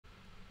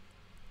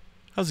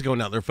How's it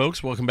going out there,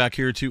 folks? Welcome back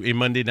here to a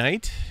Monday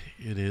night.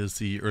 It is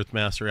the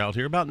Earthmaster out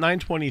here, about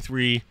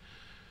 9:23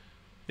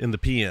 in the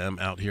PM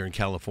out here in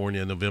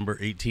California. November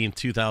 18th,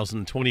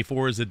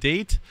 2024 is the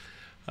date.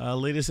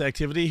 Latest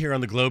activity here on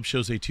the globe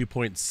shows a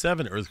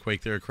 2.7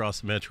 earthquake there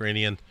across the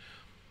Mediterranean.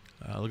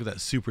 Look at that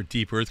super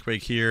deep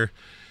earthquake here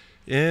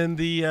in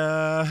the,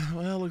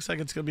 looks like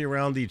it's going to be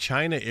around the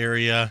China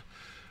area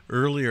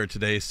earlier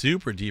today.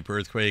 Super deep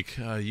earthquake.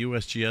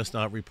 USGS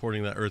not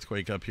reporting that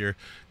earthquake up here.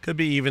 Could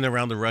be even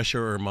around the Russia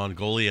or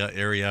Mongolia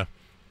area,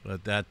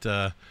 but that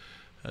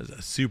is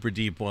a super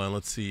deep one.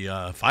 Let's see,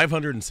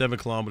 507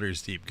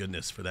 kilometers deep.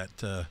 Goodness for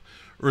that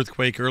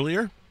earthquake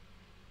earlier.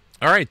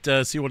 All right,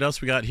 see what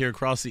else we got here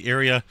across the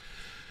area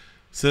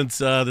since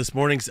this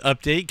morning's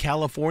update.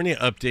 California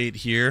update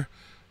here.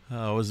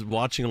 I was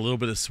watching a little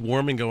bit of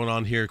swarming going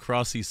on here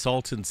across the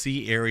Salton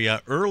Sea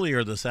area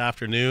earlier this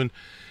afternoon.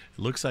 It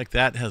looks like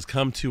that has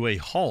come to a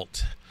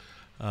halt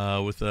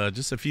with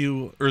just a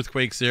few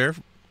earthquakes there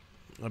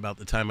about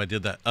the time I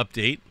did that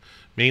update.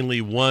 Mainly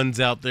ones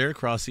out there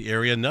across the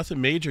area. Nothing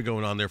major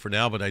going on there for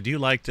now, but I do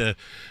like to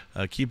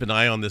keep an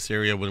eye on this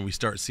area when we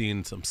start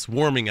seeing some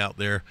swarming out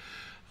there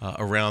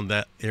around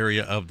that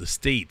area of the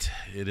state.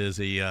 It is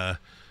a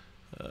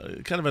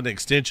kind of an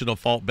extension of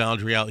fault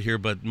boundary out here,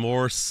 but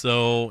more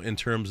so in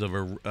terms of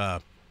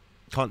a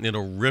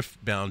continental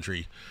rift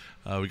boundary.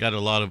 We got a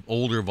lot of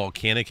older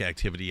volcanic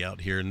activity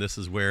out here, and this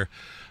is where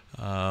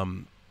a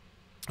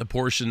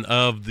portion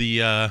of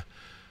the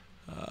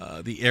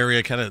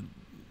area kind of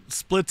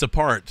splits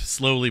apart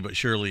slowly but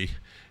surely,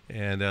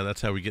 and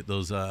that's how we get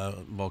those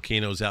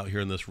volcanoes out here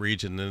in this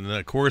region. And then,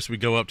 of course, we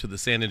go up to the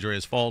San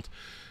Andreas Fault,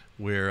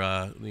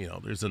 where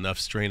there's enough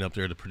strain up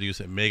there to produce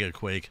a mega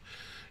quake,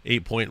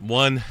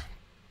 8.1.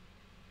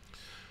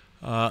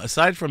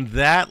 Aside from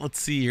that, let's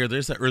see here.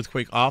 There's that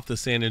earthquake off the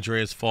San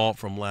Andreas Fault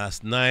from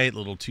last night,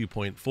 little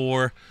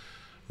 2.4.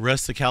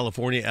 Rest of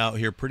California out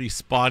here pretty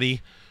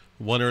spotty.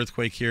 One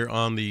earthquake here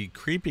on the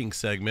creeping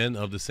segment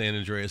of the San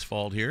Andreas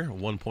Fault here,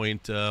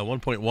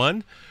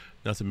 1.1.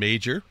 Nothing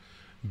major.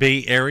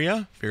 Bay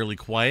Area, fairly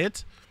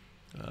quiet.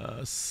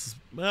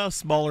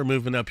 Smaller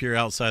movement up here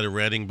outside of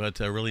Redding, but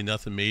really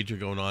nothing major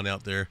going on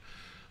out there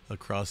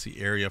across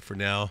the area for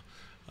now.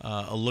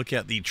 A look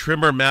at the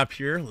tremor map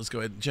here. Let's go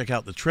ahead and check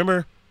out the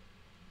tremor,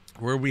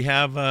 where we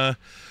have, a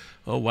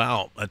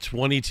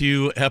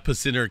 22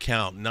 epicenter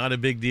count. Not a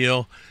big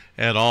deal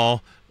at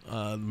all.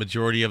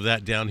 Majority of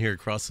that down here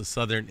across the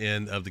southern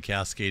end of the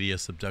Cascadia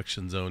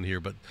subduction zone here,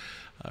 but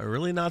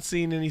really not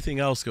seeing anything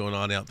else going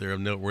on out there of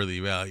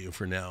noteworthy value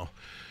for now.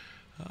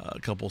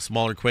 A couple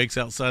smaller quakes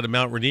outside of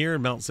Mount Rainier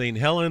and Mount St.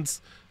 Helens.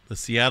 The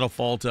Seattle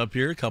Fault up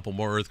here. A couple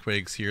more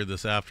earthquakes here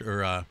this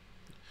after.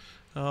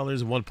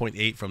 There's a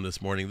 1.8 from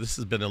this morning. This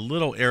has been a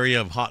little area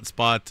of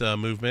hotspot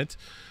movement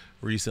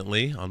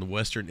recently on the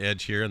western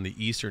edge here and the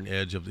eastern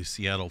edge of the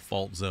Seattle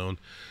Fault Zone.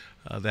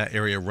 That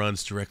area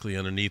runs directly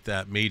underneath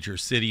that major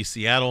city,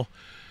 Seattle.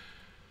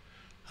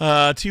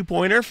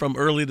 Two-pointer from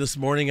early this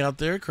morning out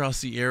there across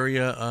the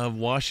area of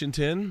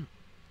Washington.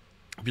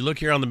 If you look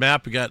here on the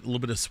map, we got a little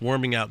bit of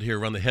swarming out here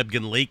around the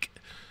Hebgen Lake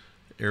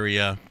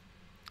area.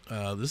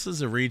 This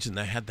is a region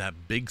that had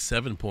that big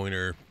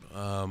 7-pointer.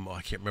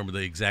 I can't remember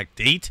the exact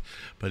date,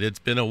 but it's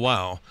been a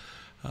while.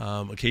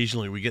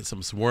 Occasionally we get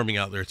some swarming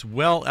out there. It's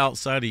well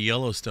outside of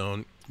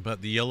Yellowstone,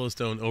 but the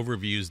Yellowstone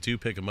overviews do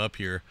pick them up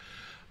here.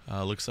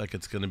 Looks like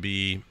it's going to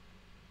be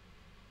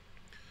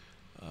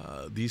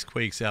these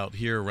quakes out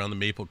here around the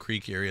Maple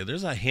Creek area.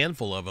 There's a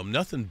handful of them,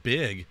 nothing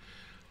big.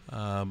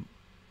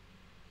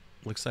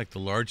 Looks like the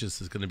largest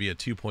is going to be a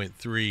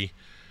 2.3,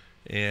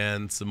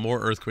 and some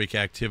more earthquake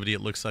activity, it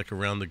looks like,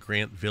 around the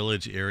Grant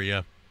Village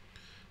area.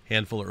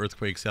 Handful of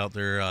earthquakes out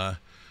there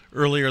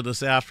earlier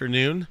this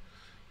afternoon.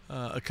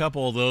 A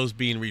couple of those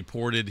being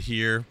reported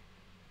here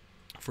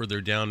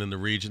further down in the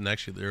region.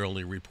 Actually, they're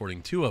only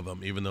reporting 2 of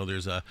them, even though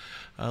there's a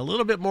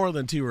little bit more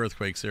than 2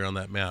 earthquakes there on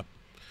that map.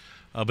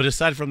 But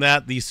aside from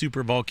that, the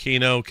super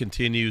volcano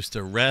continues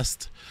to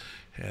rest,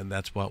 and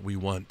that's what we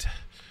want.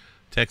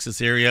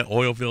 Texas area,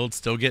 oil fields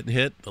still getting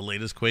hit. The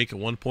latest quake at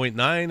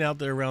 1.9 out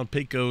there around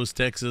Pecos,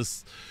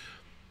 Texas.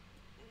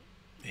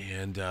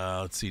 And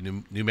let's see,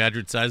 New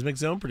Madrid seismic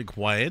zone, pretty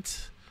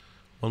quiet.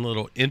 One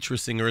little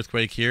interesting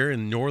earthquake here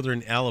in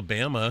northern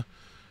Alabama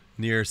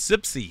near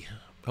Sipsey.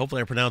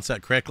 Hopefully I pronounced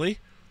that correctly.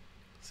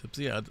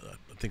 Sipsey, I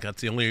think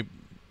that's the only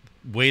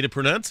way to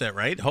pronounce that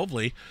right,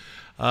 hopefully.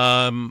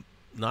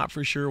 Not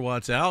for sure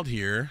what's out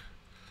here.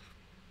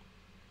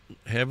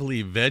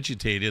 Heavily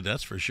vegetated,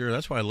 that's for sure.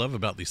 That's what I love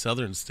about the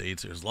southern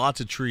states. There's lots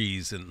of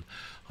trees, and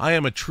I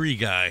am a tree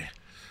guy,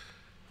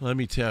 let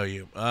me tell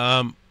you.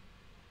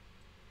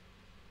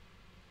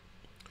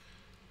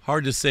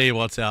 Hard to say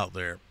what's out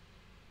there.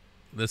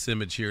 This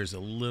image here is a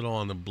little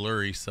on the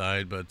blurry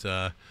side, but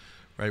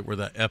right where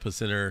that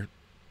epicenter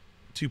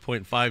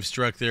 2.5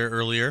 struck there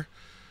earlier,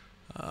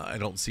 I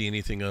don't see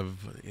anything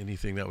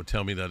that would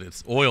tell me that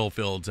it's oil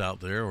fields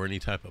out there or any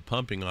type of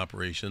pumping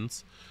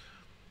operations.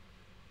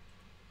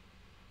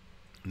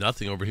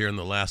 Nothing over here in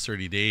the last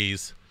 30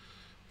 days.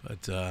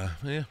 But,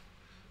 yeah,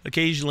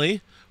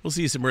 occasionally we'll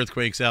see some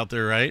earthquakes out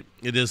there, right?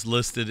 It is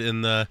listed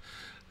in the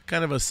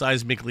kind of a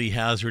seismically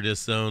hazardous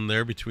zone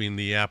there between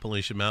the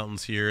Appalachian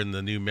Mountains here and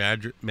the New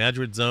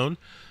Madrid zone.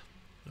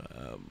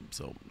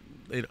 So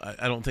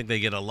I don't think they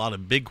get a lot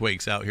of big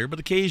quakes out here, but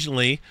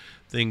occasionally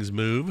things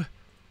move.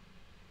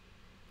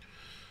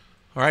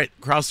 All right,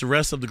 across the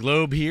rest of the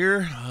globe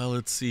here,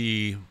 let's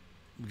see.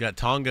 We've got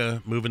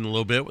Tonga moving a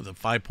little bit with a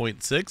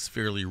 5.6,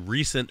 fairly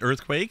recent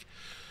earthquake.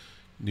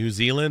 New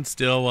Zealand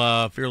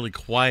still fairly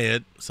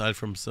quiet, aside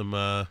from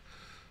some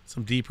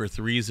deeper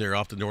threes there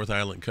off the North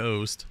Island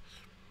coast.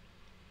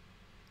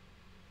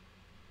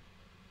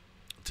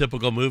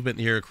 Typical movement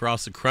here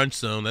across the crunch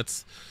zone.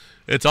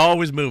 It's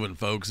always moving,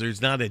 folks.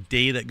 There's not a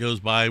day that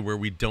goes by where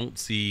we don't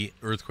see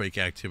earthquake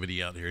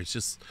activity out here.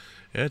 It's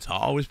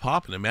always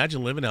popping.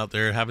 Imagine living out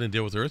there having to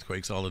deal with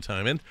earthquakes all the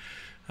time, and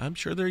I'm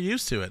sure they're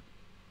used to it.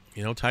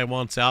 You know,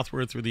 Taiwan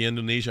southward through the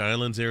Indonesia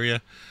Islands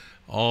area,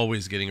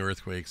 always getting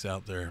earthquakes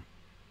out there.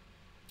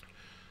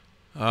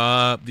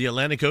 The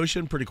Atlantic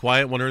Ocean, pretty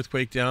quiet. One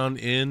earthquake down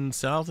in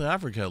South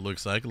Africa, it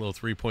looks like, a little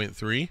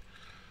 3.3.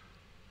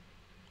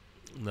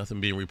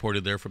 Nothing being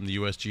reported there from the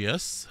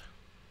USGS.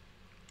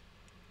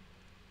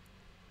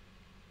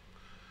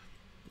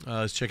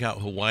 Let's check out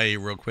Hawaii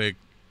real quick.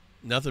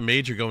 Nothing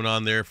major going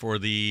on there for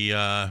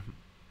the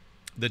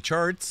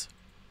charts.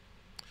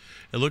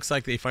 It looks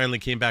like they finally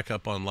came back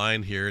up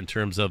online here in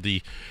terms of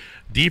the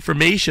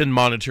deformation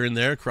monitoring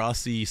there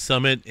across the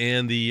summit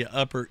and the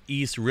upper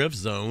east rift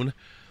zone.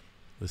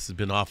 This has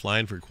been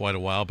offline for quite a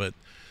while, but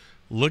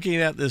looking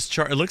at this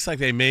chart, it looks like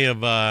they may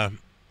have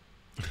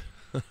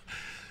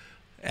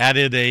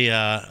added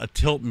a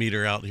tilt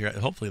meter out here.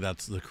 Hopefully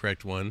that's the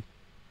correct one.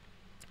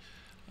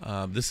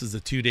 This is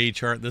a 2-day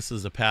chart. This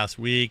is the past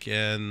week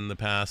and the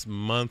past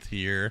month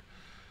here.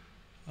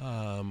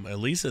 At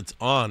least it's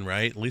on,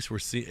 right? At least we're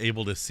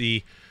able to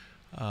see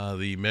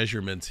the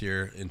measurements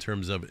here in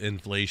terms of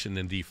inflation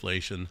and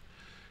deflation.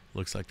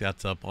 Looks like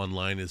that's up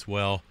online as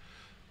well.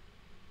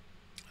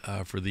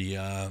 For the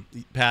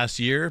past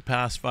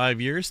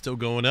 5 years, still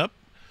going up.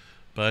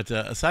 But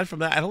aside from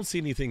that, I don't see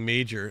anything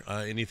major,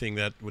 anything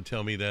that would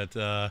tell me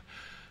that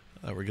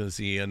we're going to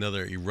see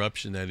another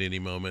eruption at any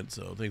moment.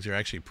 So things are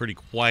actually pretty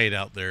quiet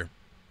out there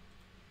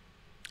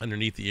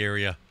underneath the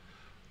area.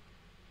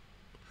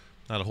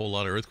 Not a whole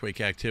lot of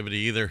earthquake activity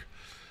either.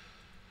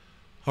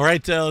 All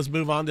right, let's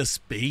move on to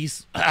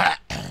space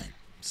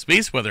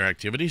weather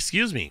activity.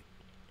 Excuse me.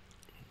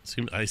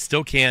 I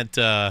still can't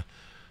get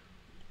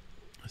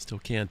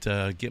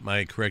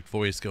my correct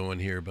voice going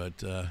here,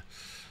 but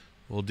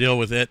we'll deal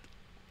with it.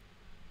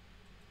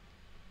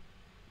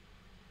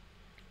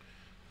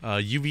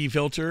 UV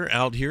filter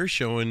out here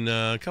showing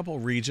a couple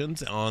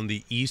regions on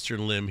the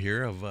eastern limb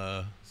here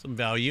of some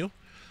value in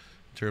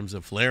terms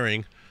of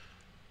flaring.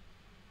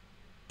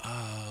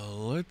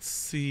 Let's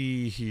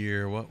see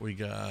here what we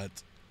got.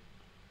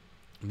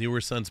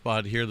 Newer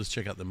sunspot here. Let's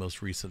check out the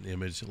most recent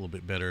image, a little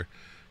bit better,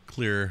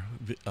 clear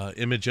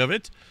image of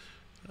it.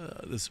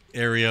 This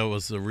area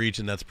was the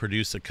region that's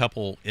produced a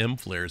couple M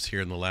flares here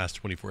in the last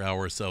 24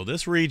 hours. So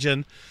this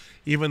region,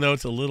 even though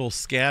it's a little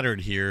scattered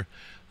here,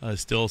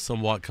 still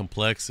somewhat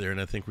complex there,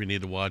 and I think we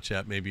need to watch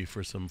that maybe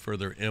for some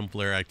further M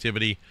flare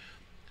activity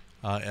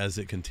as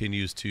it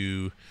continues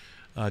to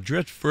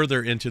drift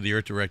further into the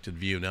Earth-directed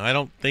view. Now, I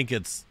don't think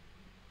it's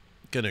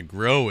going to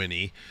grow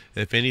any.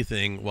 If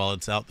anything, while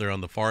it's out there on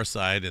the far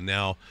side and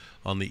now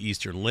on the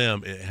eastern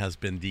limb, it has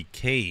been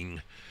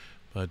decaying.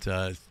 But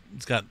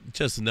it's got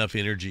just enough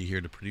energy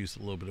here to produce a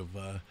little bit of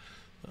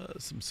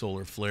some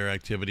solar flare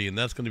activity, and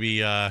that's going to be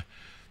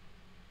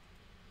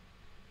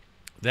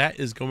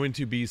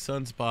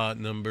sunspot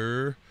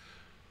number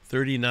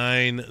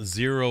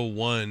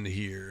 3901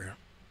 here.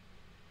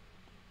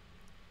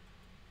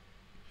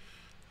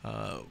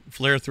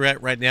 Flare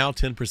threat right now,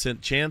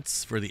 10%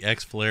 chance for the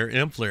X flare,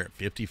 M flare at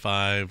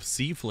 55,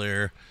 C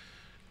flare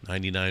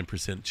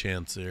 99%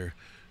 chance there.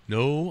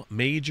 No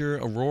major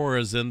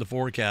auroras in the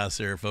forecast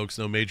there, folks.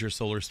 No major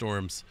solar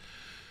storms.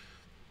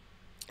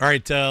 All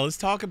right, let's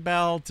talk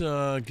about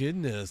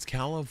goodness,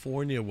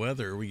 California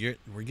weather. We're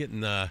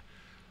getting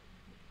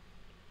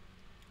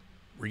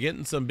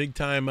some big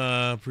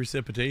time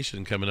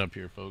precipitation coming up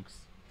here, folks.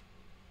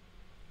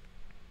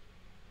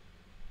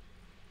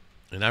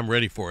 And I'm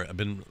ready for it. I've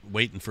been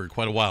waiting for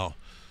quite a while.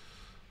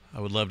 I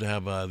would love to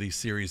have these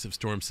series of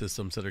storm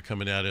systems that are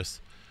coming at us.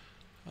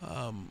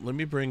 Let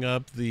me bring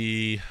up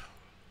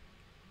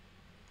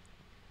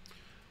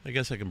I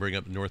guess I can bring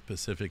up the North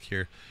Pacific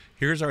here.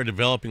 Here's our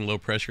developing low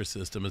pressure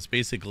system. It's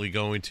basically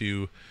going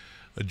to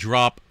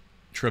drop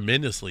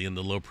tremendously in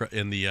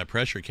the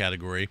pressure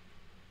category,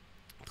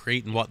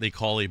 creating what they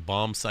call a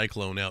bomb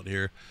cyclone out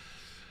here.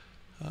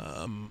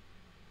 And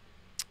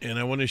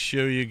I want to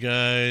show you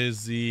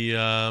guys the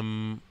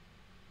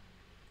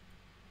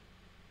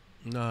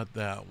not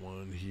that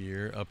one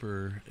here,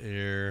 upper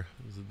air.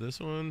 Is it this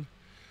one?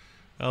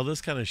 Oh, this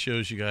kind of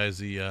shows you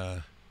guys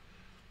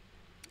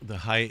the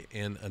height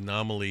and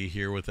anomaly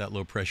here with that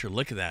low pressure.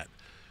 Look at that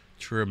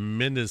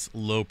tremendous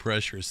low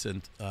pressure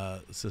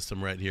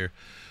system right here.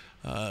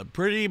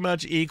 Pretty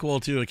much equal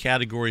to a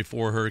Category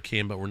 4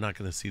 hurricane, but we're not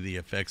going to see the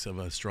effects of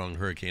a strong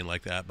hurricane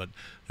like that. But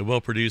it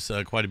will produce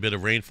quite a bit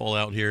of rainfall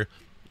out here,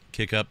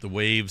 kick up the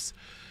waves,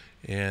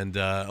 and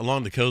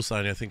along the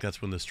coastline, I think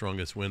that's when the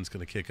strongest wind's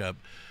going to kick up.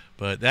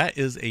 But that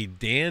is a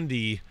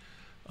dandy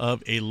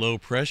of a low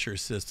pressure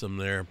system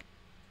there.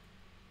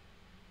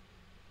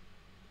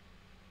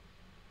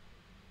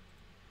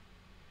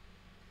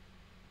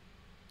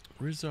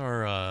 Where's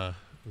our,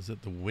 is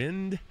it the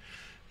wind?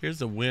 Here's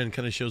the wind,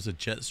 kind of shows a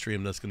jet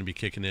stream that's going to be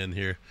kicking in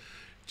here.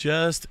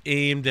 Just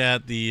aimed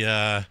at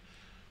the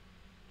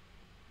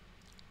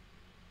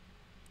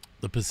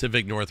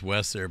Pacific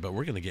Northwest there, but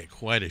we're going to get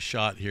quite a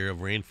shot here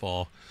of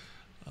rainfall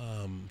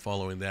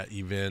following that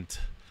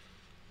event.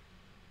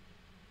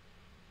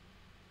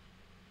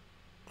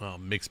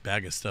 Mixed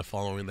bag of stuff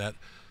following that.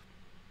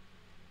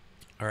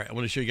 All right, I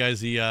want to show you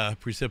guys the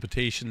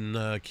precipitation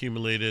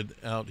accumulated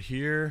out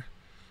here.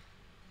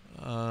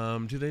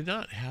 Do they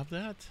not have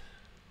that?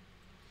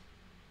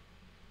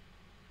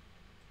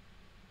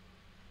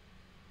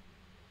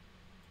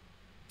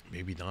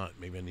 Maybe not.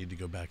 Maybe I need to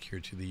go back here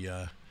to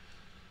the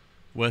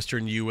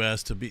western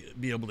U.S. to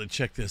be able to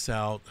check this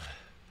out.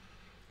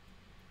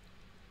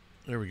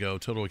 There we go.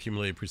 Total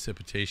accumulated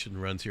precipitation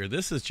runs here.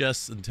 This is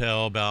just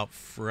until about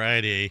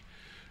Friday.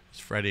 It's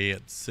Friday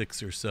at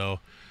 6 or so.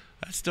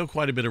 That's still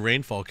quite a bit of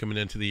rainfall coming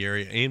into the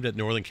area, aimed at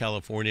Northern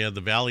California.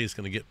 The valley is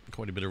going to get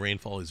quite a bit of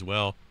rainfall as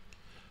well.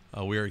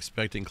 We are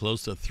expecting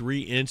close to 3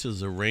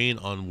 inches of rain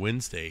on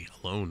Wednesday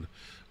alone,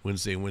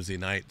 Wednesday and Wednesday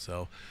night.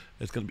 So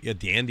it's going to be a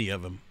dandy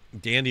of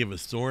a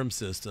storm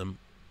system.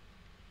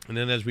 And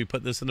then as we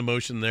put this into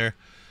motion there,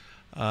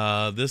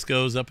 this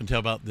goes up until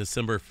about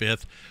December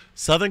 5th.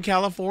 Southern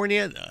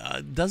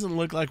California, doesn't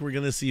look like we're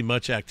going to see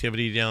much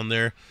activity down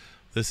there.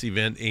 This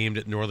event aimed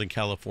at Northern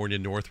California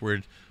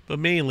northward, but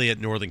mainly at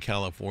Northern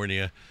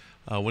California.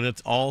 When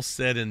it's all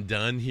said and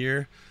done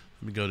here,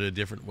 let me go to a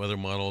different weather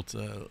model. It's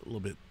a little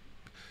bit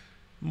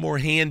more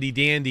handy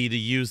dandy to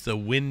use the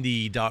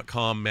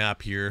windy.com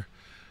map here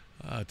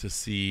to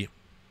see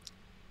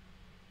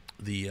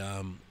the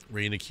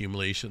rain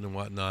accumulation and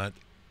whatnot.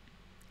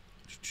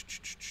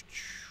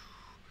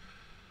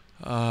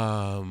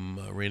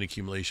 Rain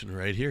accumulation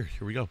right here.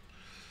 Here we go.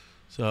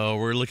 So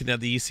we're looking at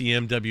the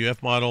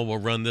ECMWF model. We'll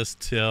run this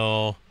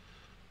till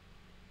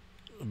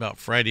about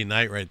Friday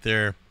night right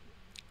there.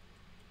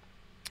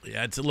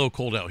 Yeah, it's a little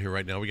cold out here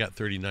right now. We got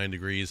 39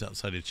 degrees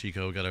outside of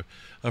Chico. We got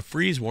a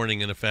freeze warning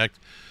in effect.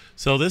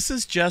 So this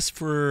is just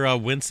for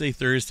Wednesday,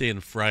 Thursday,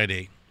 and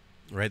Friday,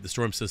 right? The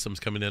storm system's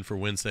coming in for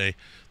Wednesday,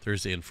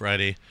 Thursday, and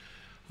Friday.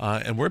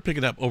 And we're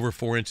picking up over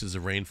 4 inches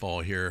of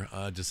rainfall here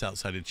just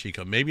outside of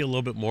Chico. Maybe a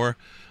little bit more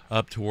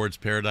up towards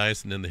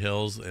Paradise and in the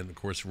hills. And, of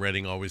course,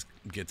 Redding always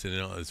gets in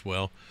as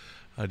well.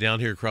 Down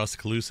here across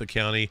Colusa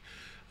County,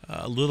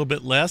 a little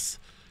bit less.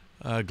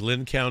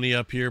 Glenn County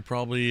up here,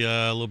 probably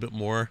a little bit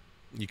more.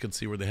 You can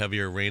see where the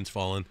heavier rain's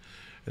falling.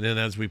 And then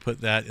as we put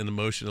that into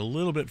motion a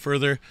little bit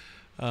further,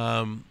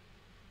 that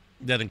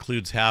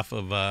includes half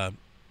of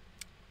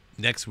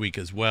next week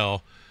as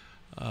well.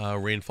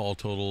 Rainfall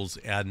totals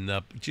adding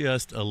up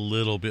just a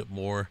little bit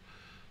more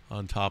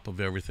on top of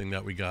everything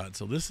that we got.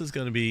 So this is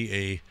going to be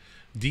a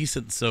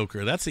decent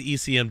soaker. That's the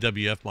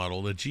ECMWF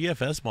model. The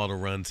GFS model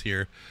runs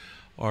here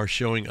are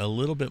showing a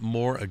little bit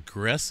more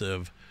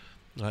aggressive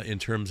in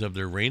terms of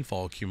their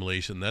rainfall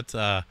accumulation. That's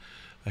a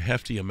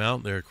hefty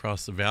amount there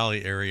across the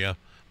valley area,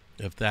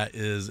 if that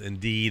is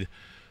indeed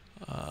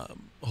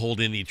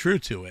hold any true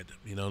to it.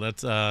 You know,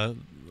 that's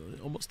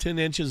almost 10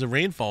 inches of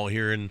rainfall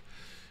here in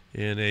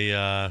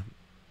a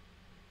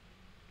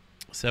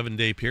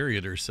 7-day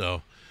period or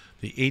so.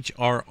 The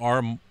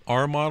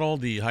HRR model,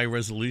 the high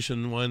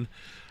resolution one,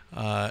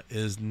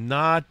 is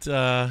not,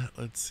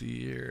 let's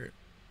see here,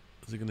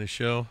 is it going to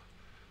show?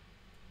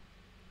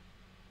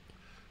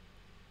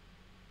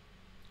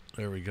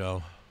 There we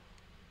go.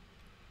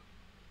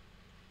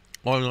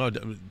 Oh, no,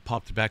 it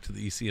popped back to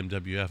the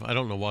ECMWF. I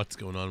don't know what's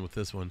going on with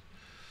this one.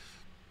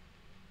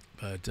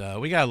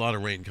 But we got a lot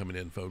of rain coming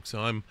in, folks.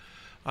 So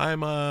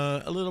I'm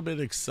a little bit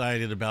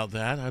excited about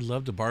that. I'd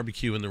love to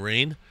barbecue in the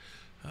rain.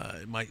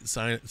 It might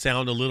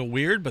sound a little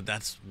weird, but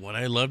that's what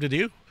I love to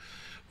do.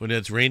 When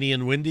it's rainy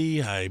and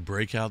windy, I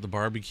break out the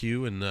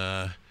barbecue and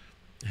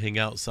hang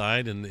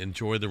outside and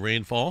enjoy the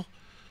rainfall.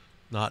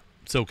 Not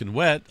soaking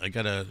wet. I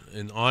got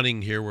an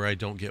awning here where I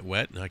don't get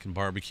wet, and I can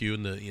barbecue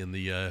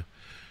in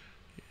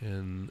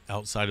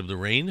outside of the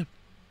rain,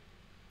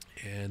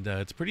 and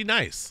it's pretty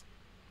nice.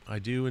 I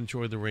do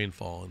enjoy the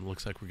rainfall, and it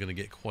looks like we're going to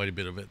get quite a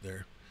bit of it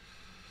there.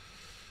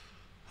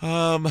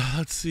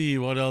 Let's see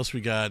what else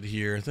we got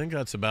here. I think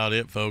that's about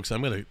it, folks. I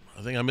think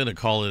I'm gonna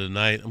call it a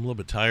night. I'm a little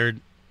bit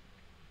tired,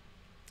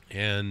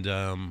 and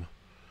got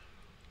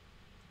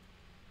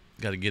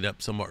to get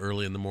up somewhat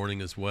early in the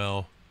morning as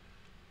well.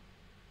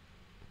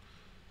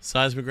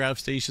 Seismograph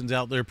stations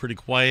out there pretty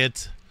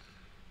quiet.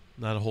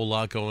 Not a whole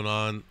lot going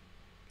on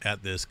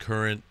at this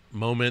current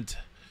moment,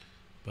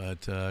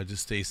 but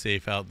just stay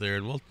safe out there,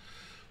 and we'll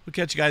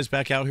catch you guys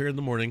back out here in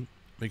the morning.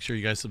 Make sure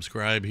you guys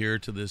subscribe here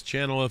to this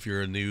channel if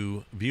you're a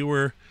new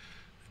viewer.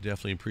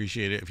 Definitely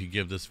appreciate it if you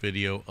give this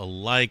video a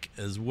like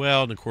as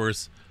well. And, of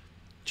course,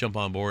 jump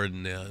on board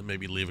and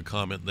maybe leave a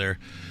comment there.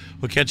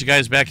 We'll catch you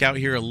guys back out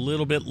here a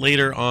little bit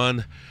later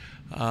on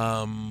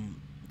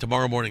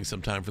tomorrow morning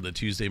sometime for the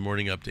Tuesday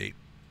morning update.